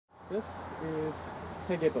This is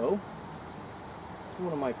Segye bow. It's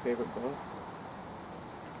one of my favorite bows.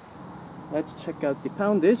 Let's check out the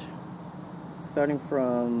poundage. Starting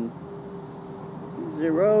from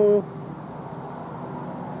 0.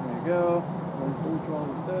 There you go. One full draw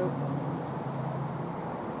with this.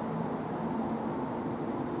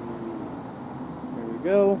 There we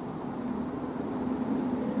go.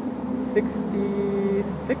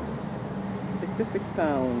 66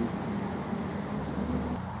 pounds.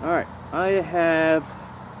 Alright, I have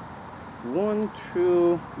 1,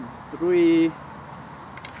 2, 3,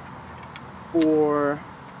 4,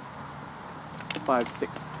 5,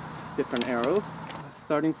 6 different arrows.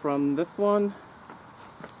 Starting from this one.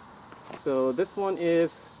 So this one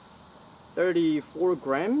is 34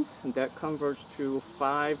 grams, and that converts to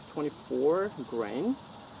 524 grain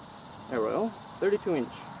arrow. 32 inch.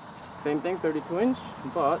 Same thing, 32 inch,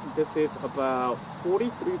 but this is about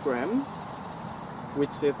 43 grams,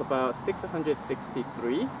 which is about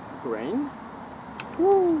 663 grain.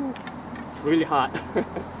 Woo! It's really hot.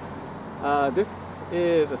 This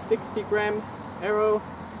is a 60 gram arrow,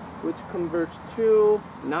 which converts to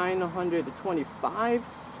 925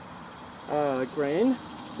 grain.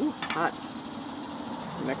 Ooh, hot.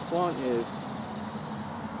 Next one is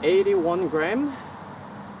 81 gram.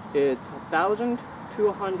 It's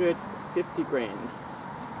 1,250 grain.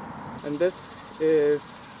 And this is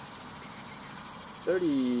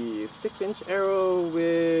 36 inch arrow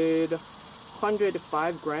with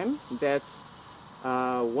 105 gram. That's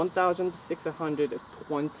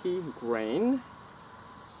 1,620 grain.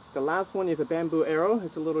 The last one is a bamboo arrow.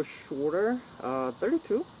 It's a little shorter,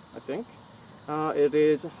 32 I think. It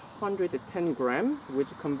is 110 gram,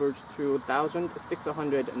 which converts to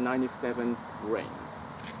 1,697 grain.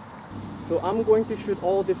 So I'm going to shoot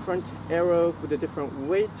all different arrows with a different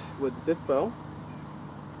weight with this bow,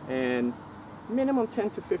 and minimum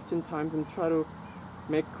 10 to 15 times, and try to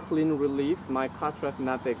make clean release. My contrast is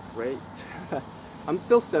not that great. I'm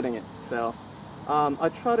still studying it, so I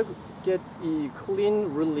try to get the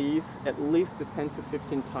clean release at least 10 to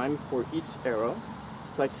 15 times for each arrow,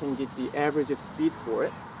 so I can get the average speed for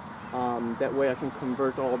it. That way I can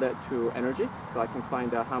convert all that to energy, so I can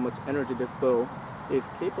find out how much energy this bow is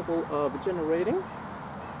capable of generating.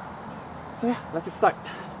 So yeah, let's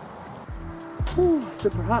start. Whew,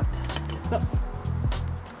 super hot. So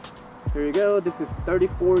here you go. This is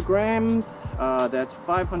 34 grams. That's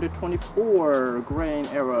 524 grain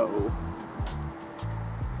arrow.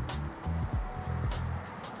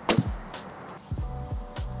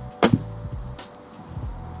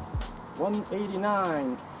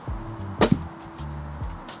 $189,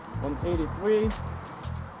 $183,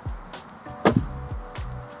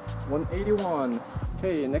 $181.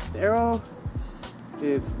 Okay, next arrow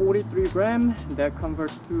is 43 gram. That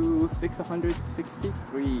converts to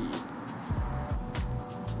 663.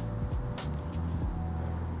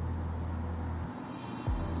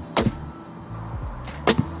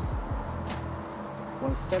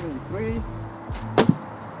 $173,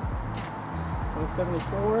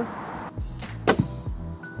 $174.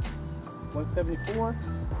 174.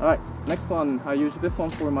 Alright, next one. I use this one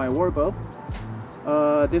for my war bow.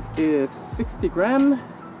 This is 60 gram.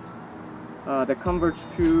 That converts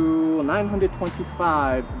to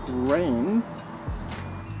 925 grains.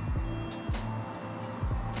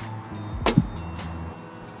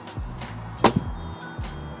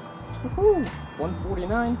 Woohoo!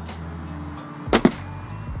 149.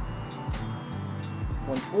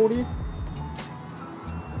 140.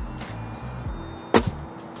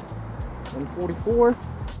 144.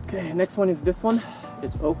 Okay, next one is this one.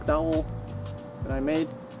 It's oak dowel that I made,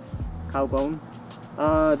 cow bone.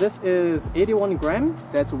 This is 81 gram.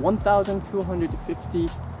 That's 1,250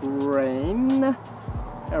 grain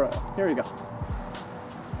arrow. Here we go.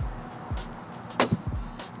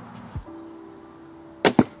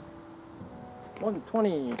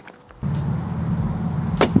 $120,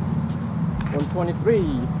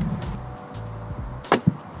 $123,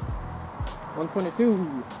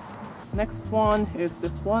 $122. Next one is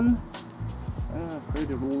this one.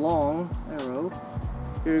 Pretty long arrow.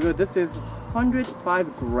 Here you go. This is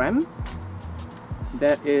 105 gram.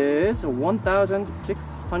 That is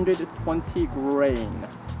 1,620 grain.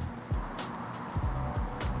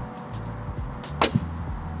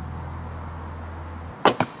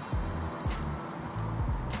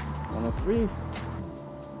 $103,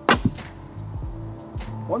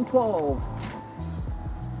 $112,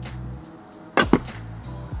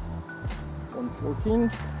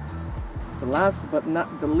 $114. The last but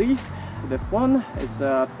not the least, this one. It's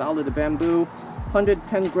a solid bamboo,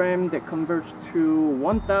 110 gram. That converts to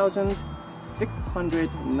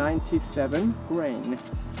 1,697 grain.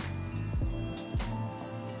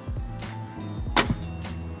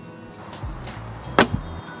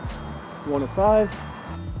 105,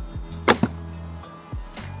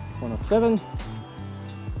 107,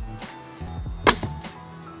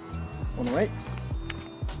 108.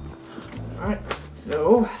 Alright,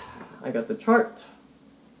 so I got the chart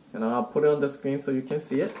and I'll put it on the screen so you can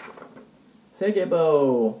see it. Segye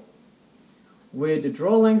bow with the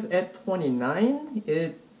draw length at 29,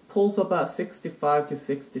 it pulls about 65 to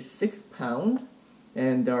 66 pounds,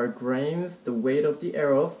 and there are grains, the weight of the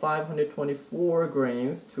arrow 524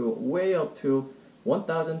 grains to way up to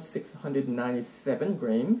 1,697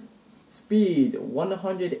 grains. Speed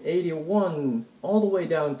 181 all the way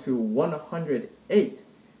down to 108.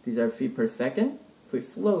 These are feet per second, so it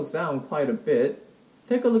slows down quite a bit.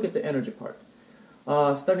 Take a look at the energy part.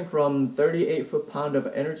 Starting from 38 foot-pound of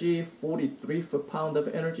energy, 43 foot-pound of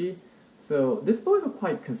energy. So this bow is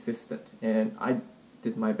quite consistent, and I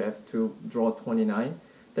did my best to draw 29.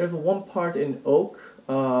 There's one part in oak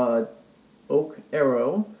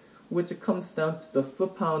arrow, which comes down to the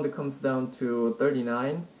foot-pound, it comes down to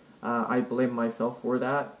 39. I blame myself for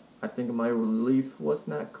that. I think my release was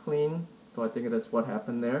not clean, so I think that's what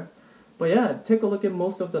happened there. But yeah, take a look at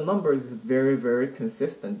most of the numbers. It's very, very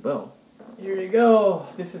consistent bow. Here you go.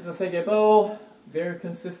 This is a Segye bow. Very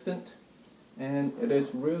consistent, and it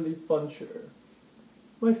is really fun shooter.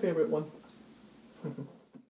 My favorite one.